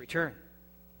Jesus' return.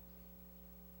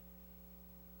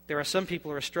 There are some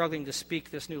people who are struggling to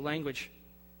speak this new language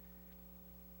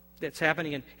that's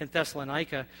happening in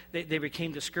Thessalonica. They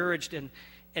became discouraged and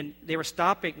they were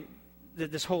stopping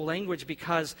this whole language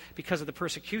because of the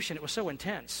persecution. It was so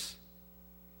intense.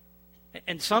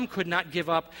 And some could not give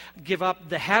up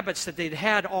the habits that they'd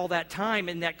had all that time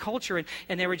in that culture,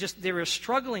 and they were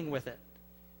struggling with it.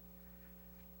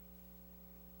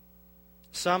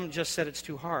 Some just said it's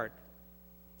too hard.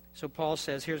 So Paul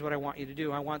says, here's what I want you to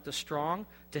do. I want the strong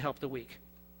to help the weak.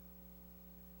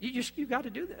 You've got to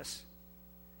do this.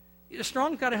 The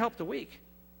strong's got to help the weak.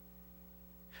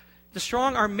 The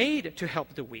strong are made to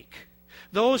help the weak.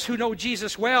 Those who know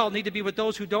Jesus well need to be with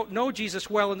those who don't know Jesus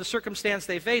well in the circumstance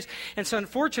they face. And so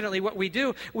unfortunately what we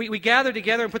do, we gather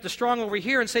together and put the strong over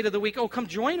here and say to the weak, oh, come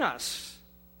join us.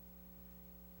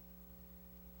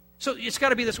 So it's got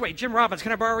to be this way. Jim Robbins,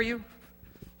 can I borrow you?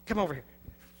 Come over here.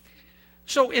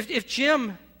 So if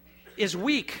Jim is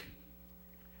weak,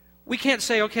 We can't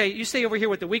say, okay, you stay over here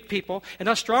with the weak people, and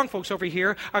us strong folks over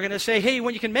here are going to say, hey,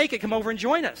 when you can make it, come over and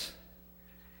join us.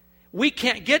 We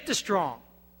can't get to strong.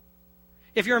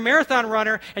 If you're a marathon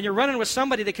runner and you're running with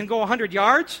somebody that can go 100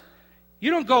 yards,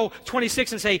 you don't go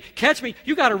 26 and say, catch me.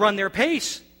 You got to run their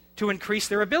pace to increase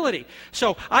their ability.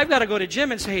 So I've got to go to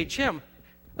Jim and say, hey, Jim,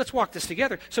 let's walk this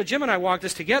together. So Jim and I walk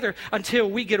this together until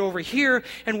we get over here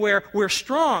and where we're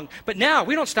strong. But now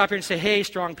we don't stop here and say, hey,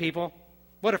 strong people,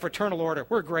 what a fraternal order.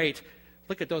 We're great.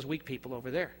 Look at those weak people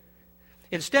over there.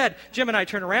 Instead, Jim and I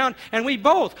turn around and we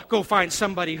both go find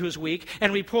somebody who's weak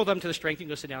and we pull them to the strength. You can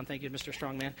go sit down. Thank you, Mr.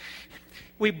 Strongman.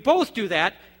 We both do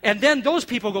that, and then those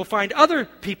people go find other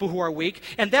people who are weak,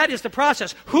 and that is the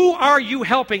process. Who are you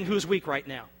helping who's weak right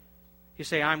now? You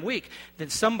say, I'm weak. Then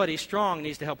somebody strong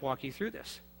needs to help walk you through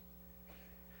this.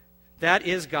 That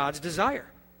is God's desire.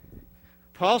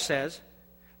 Paul says,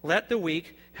 let the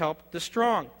weak help the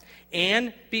strong,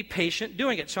 and be patient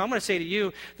doing it. So I'm going to say to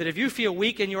you that if you feel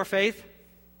weak in your faith,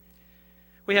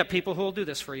 we have people who will do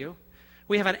this for you.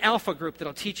 We have an alpha group that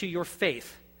will teach you your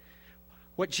faith,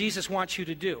 what Jesus wants you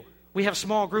to do. We have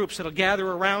small groups that will gather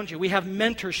around you. We have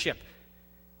mentorship.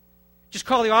 Just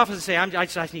call the office and say, I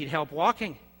just need help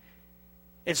walking.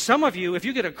 And some of you, if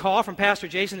you get a call from Pastor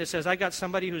Jason that says, I got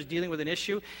somebody who's dealing with an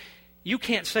issue, you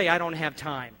can't say, I don't have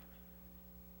time.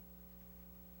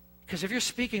 Because if you're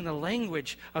speaking the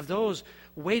language of those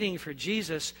waiting for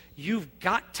Jesus, you've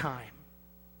got time.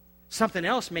 Something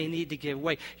else may need to give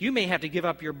way. You may have to give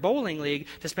up your bowling league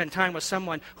to spend time with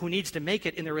someone who needs to make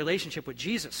it in their relationship with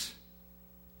Jesus.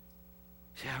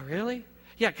 Yeah, really?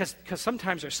 Yeah, because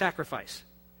sometimes there's sacrifice.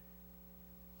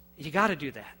 You got to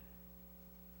do that.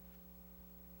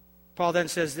 Paul then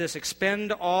says this,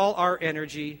 expend all our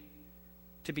energy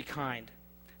to be kind.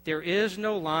 There is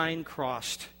no line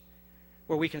crossed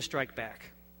where we can strike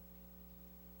back,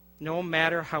 no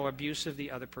matter how abusive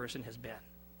the other person has been.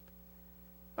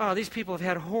 Oh, these people have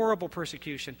had horrible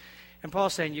persecution. And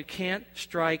Paul's saying you can't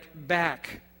strike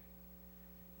back.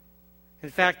 In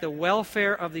fact, the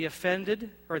welfare of the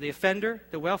offended, or the offender,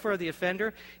 the welfare of the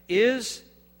offender is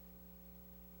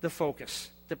the focus,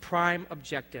 the prime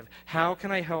objective. How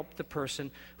can I help the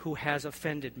person who has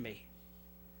offended me?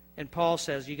 And Paul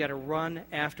says you got to run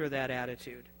after that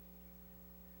attitude.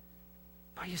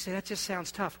 Oh, you say, that just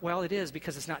sounds tough. Well, it is,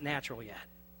 because it's not natural yet.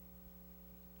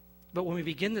 But when we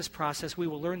begin this process, we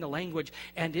will learn the language,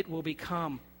 and it will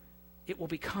become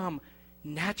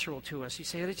natural to us. You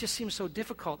say, it just seems so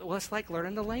difficult. Well, it's like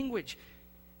learning the language.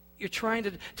 You're trying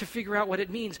to figure out what it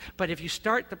means. But if you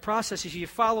start the process, if you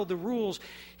follow the rules,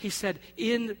 he said,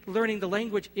 in learning the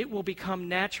language, it will become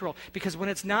natural. Because when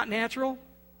it's not natural,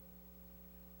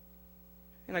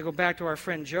 and I go back to our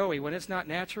friend Joey, when it's not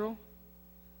natural,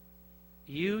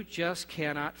 you just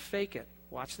cannot fake it.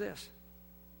 Watch this.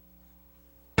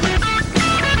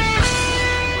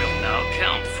 Now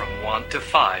count from 1 to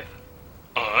 5.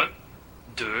 1,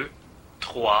 2, 3,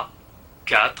 4,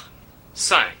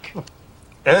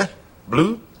 5.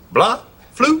 Blue, blah,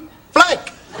 flu, flank.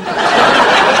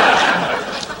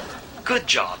 Good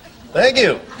job. Thank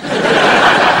you.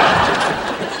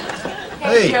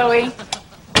 Hey, Joey.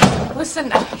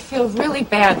 Listen, I feel really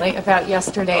badly about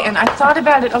yesterday, and I thought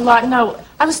about it a lot. No,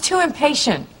 I was too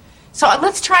impatient. So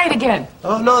let's try it again.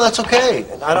 Oh, no, that's okay.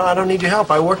 I don't need your help.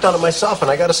 I worked on it myself,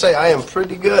 and I got to say, I am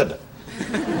pretty good.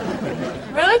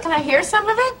 Really? Can I hear some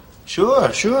of it? Sure.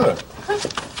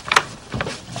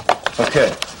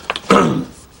 Okay.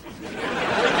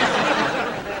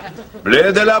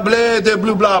 Blé de la blé de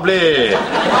blue blah blé.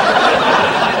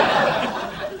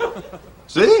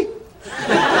 See?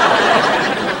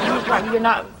 You're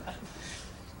not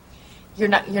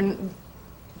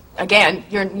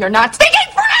speaking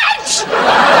French!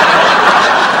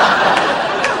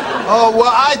 Oh,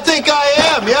 well, I think I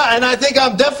am, yeah, and I think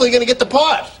I'm definitely going to get the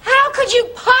part. How could you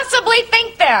possibly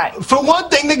think that? For one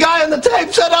thing, the guy on the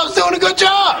tape said I was doing a good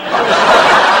job.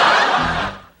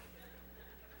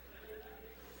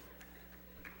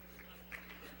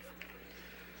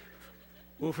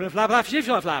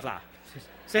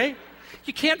 See?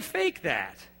 You can't fake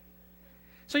that.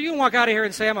 So you can walk out of here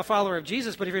and say, I'm a follower of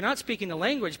Jesus, but if you're not speaking the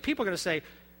language, people are going to say,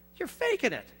 you're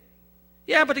faking it.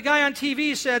 Yeah, but the guy on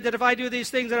TV said that if I do these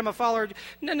things, that I'm a follower.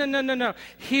 No.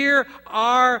 Here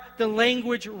are the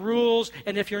language rules,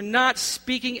 and if you're not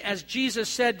speaking as Jesus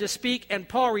said to speak, and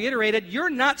Paul reiterated,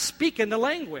 you're not speaking the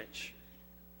language.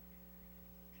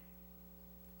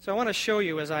 So I want to show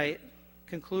you, as I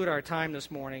conclude our time this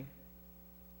morning,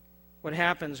 what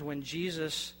happens when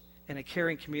Jesus, in a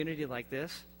caring community like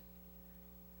this,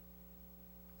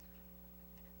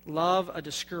 love a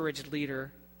discouraged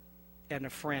leader and a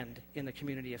friend in the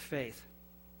community of faith.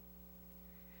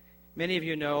 Many of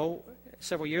you know,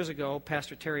 several years ago,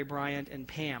 Pastor Terry Bryant and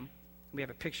Pam, we have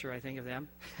a picture, I think, of them.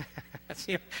 It's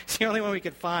the only one we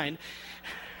could find.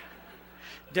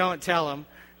 Don't tell them.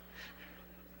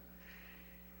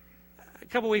 A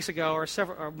couple weeks ago, or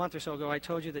a month or so ago, I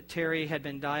told you that Terry had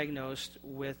been diagnosed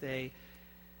with a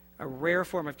rare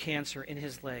form of cancer in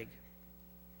his leg.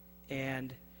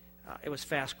 And it was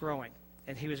fast growing.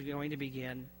 And he was going to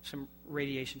begin some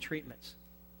radiation treatments.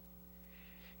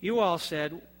 You all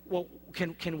said, well,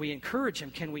 can we encourage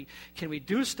him? Can we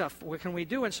do stuff? What can we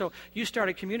do? And so you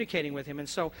started communicating with him. And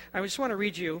so I just want to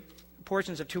read you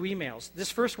portions of 2 emails. This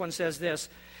first one says this: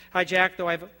 "Hi, Jack. Though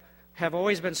I have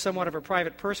always been somewhat of a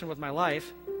private person with my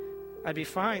life, I'd be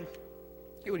fine.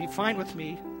 It would be fine with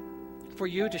me for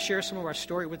you to share some of our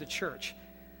story with the church.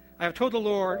 I have told the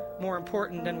Lord more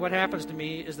important than what happens to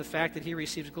me is the fact that He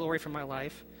receives glory from my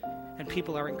life, and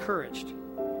people are encouraged.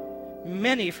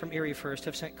 Many from Erie First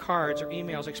have sent cards or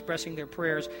emails expressing their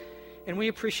prayers, and we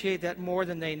appreciate that more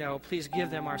than they know. Please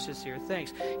give them our sincere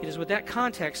thanks." It is with that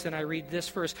context that I read this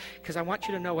verse, because I want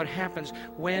you to know what happens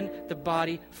when the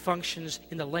body functions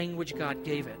in the language God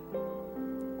gave it.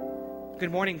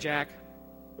 "Good morning, Jack.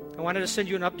 I wanted to send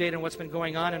you an update on what's been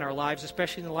going on in our lives,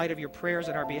 especially in the light of your prayers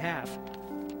on our behalf.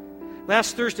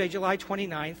 Last Thursday, July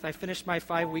 29th, I finished my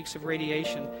 5 weeks of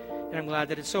radiation, and I'm glad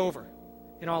that it's over.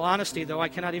 In all honesty, though, I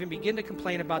cannot even begin to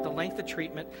complain about the length of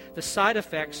treatment, the side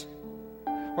effects,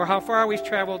 or how far we've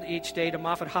traveled each day to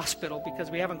Moffitt Hospital,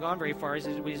 because we haven't gone very far, as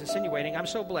he's insinuating. I'm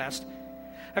so blessed.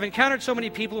 I've encountered so many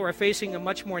people who are facing a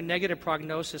much more negative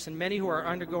prognosis, and many who are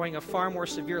undergoing a far more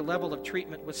severe level of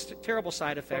treatment with terrible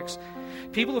side effects.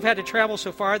 People who've had to travel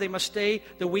so far they must stay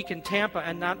the week in Tampa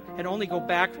and only go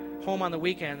back home on the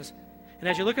weekends. And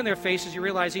as you look in their faces, you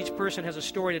realize each person has a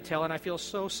story to tell, and I feel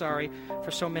so sorry for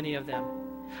so many of them.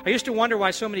 I used to wonder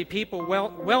why so many people,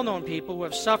 well-known people who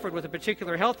have suffered with a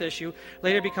particular health issue,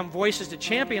 later become voices to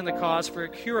champion the cause for a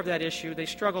cure of that issue they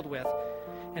struggled with.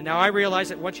 And now I realize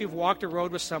that once you've walked a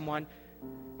road with someone,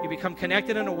 you become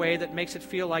connected in a way that makes it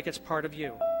feel like it's part of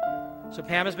you. So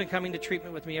Pam has been coming to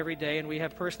treatment with me every day, and we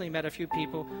have personally met a few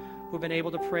people we've been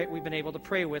able to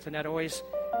pray with, and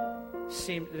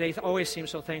they always seem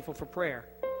so thankful for prayer.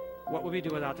 What would we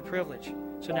do without the privilege?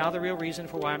 So now the real reason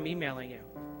for why I'm emailing you.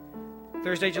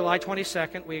 Thursday, July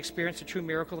 22nd, we experienced a true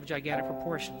miracle of gigantic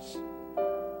proportions.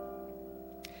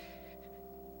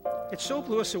 It so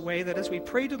blew us away that as we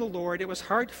prayed to the Lord, it was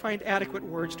hard to find adequate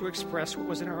words to express what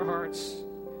was in our hearts.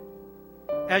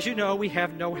 As you know, we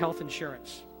have no health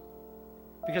insurance.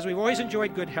 Because we've always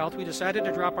enjoyed good health, we decided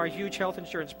to drop our huge health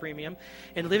insurance premium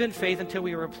and live in faith until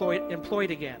we were employed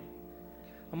again.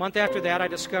 A month after that, I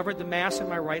discovered the mass in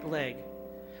my right leg.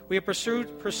 We have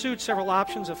pursued several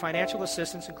options of financial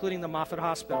assistance, including the Moffitt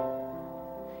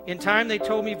Hospital. In time, they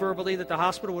told me verbally that the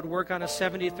hospital would work on a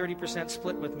 70-30%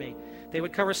 split with me. They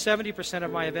would cover 70%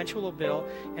 of my eventual bill,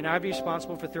 and I'd be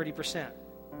responsible for 30%.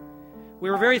 We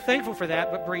were very thankful for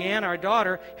that, but Brianne, our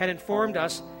daughter, had informed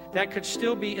us that could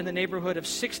still be in the neighborhood of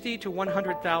 $60,000 to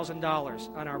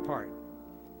 $100,000 on our part.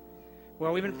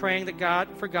 Well, we've been praying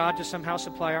for God to somehow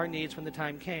supply our needs when the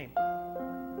time came.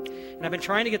 And I've been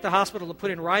trying to get the hospital to put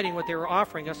in writing what they were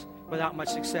offering us without much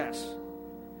success.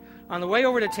 On the way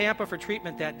over to Tampa for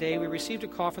treatment that day, we received a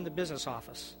call from the business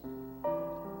office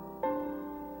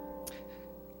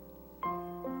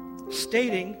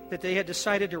stating that they had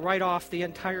decided to write off the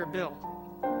entire bill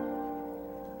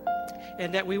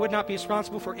and that we would not be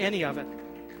responsible for any of it.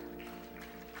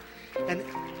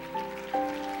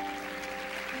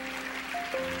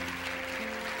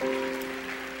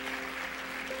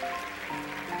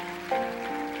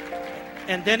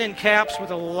 And then in caps with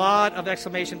a lot of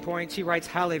exclamation points, he writes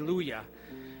hallelujah,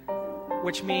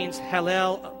 which means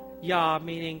Hallel Yah,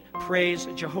 meaning praise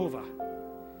Jehovah.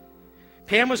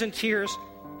 Pam was in tears,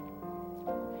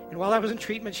 and while I was in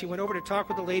treatment, she went over to talk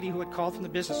with the lady who had called from the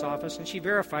business office, and she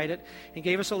verified it and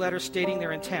gave us a letter stating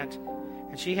their intent.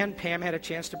 And she and Pam had a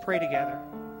chance to pray together.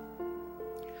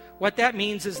 What that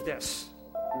means is this.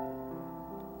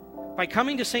 By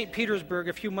coming to St. Petersburg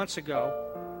a few months ago,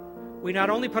 we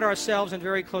not only put ourselves in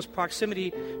very close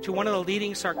proximity to one of the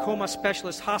leading sarcoma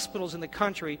specialist hospitals in the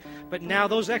country, but now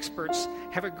those experts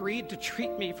have agreed to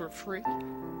treat me for free.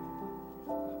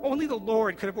 Only the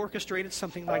Lord could have orchestrated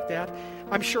something like that.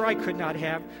 I'm sure I could not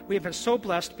have. We have been so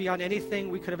blessed beyond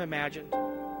anything we could have imagined.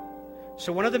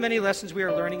 So one of the many lessons we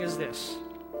are learning is this.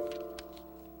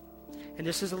 And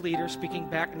this is a leader speaking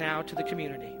back now to the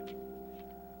community.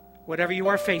 Whatever you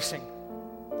are facing,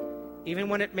 even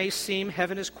when it may seem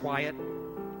heaven is quiet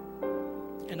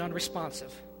and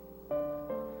unresponsive,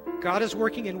 God is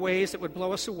working in ways that would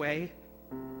blow us away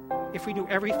if we knew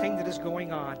everything that is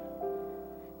going on.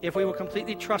 if we will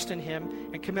completely trust in Him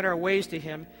and commit our ways to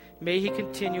Him, may He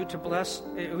continue to bless,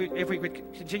 if we would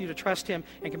continue to trust Him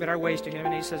and commit our ways to Him.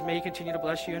 And He says, may He continue to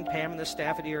bless you and Pam and the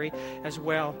staff at Erie as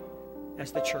well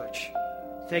as the church.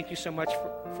 Thank you so much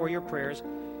for your prayers,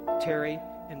 Terry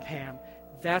and Pam.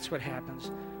 That's what happens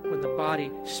when the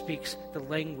body speaks the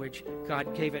language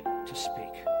God gave it to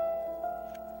speak.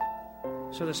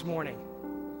 So this morning,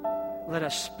 let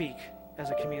us speak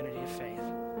as a community of faith.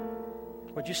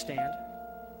 Would you stand?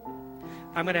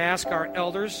 I'm going to ask our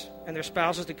elders and their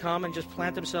spouses to come and just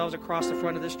plant themselves across the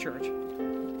front of this church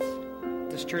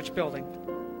building.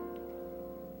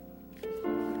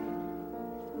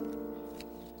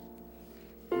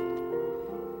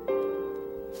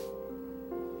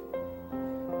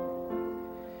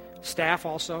 Staff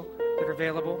also that are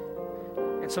available,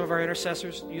 and some of our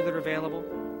intercessors, you that are available.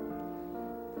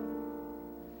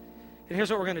 And here's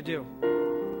what we're going to do.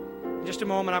 In just a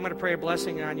moment, I'm going to pray a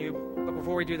blessing on you. But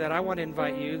before we do that, I want to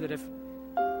invite you that if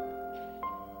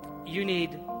you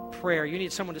need prayer, you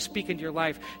need someone to speak into your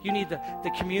life, you need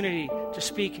the community to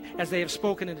speak as they have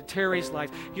spoken into Terry's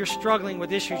life. You're struggling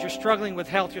with issues, you're struggling with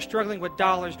health, you're struggling with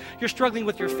dollars, you're struggling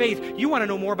with your faith. You want to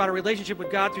know more about a relationship with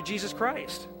God through Jesus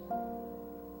Christ.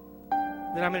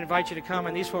 Then I'm going to invite you to come,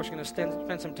 and these folks are going to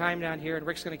spend some time down here, and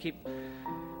Rick's going to keep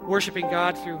worshiping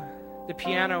God through the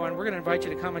piano, and we're going to invite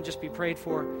you to come and just be prayed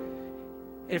for.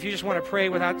 And if you just want to pray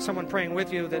without someone praying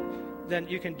with you, then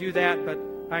you can do that, but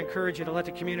I encourage you to let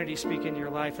the community speak into your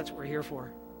life. That's what we're here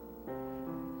for.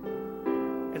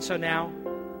 And so now,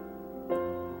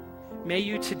 may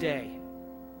you today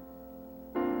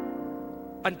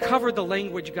uncover the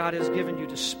language God has given you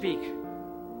to speak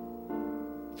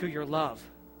through your love,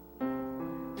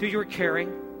 through your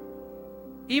caring,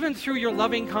 even through your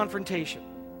loving confrontation.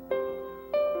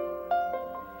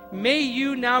 May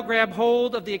you now grab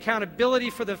hold of the accountability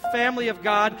for the family of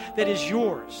God that is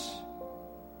yours.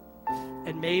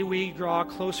 And may we draw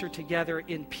closer together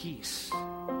in peace.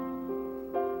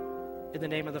 In the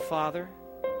name of the Father,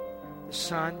 the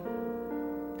Son,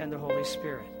 and the Holy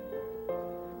Spirit.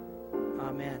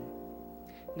 Amen.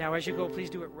 Now, as you go, please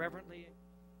do it reverently.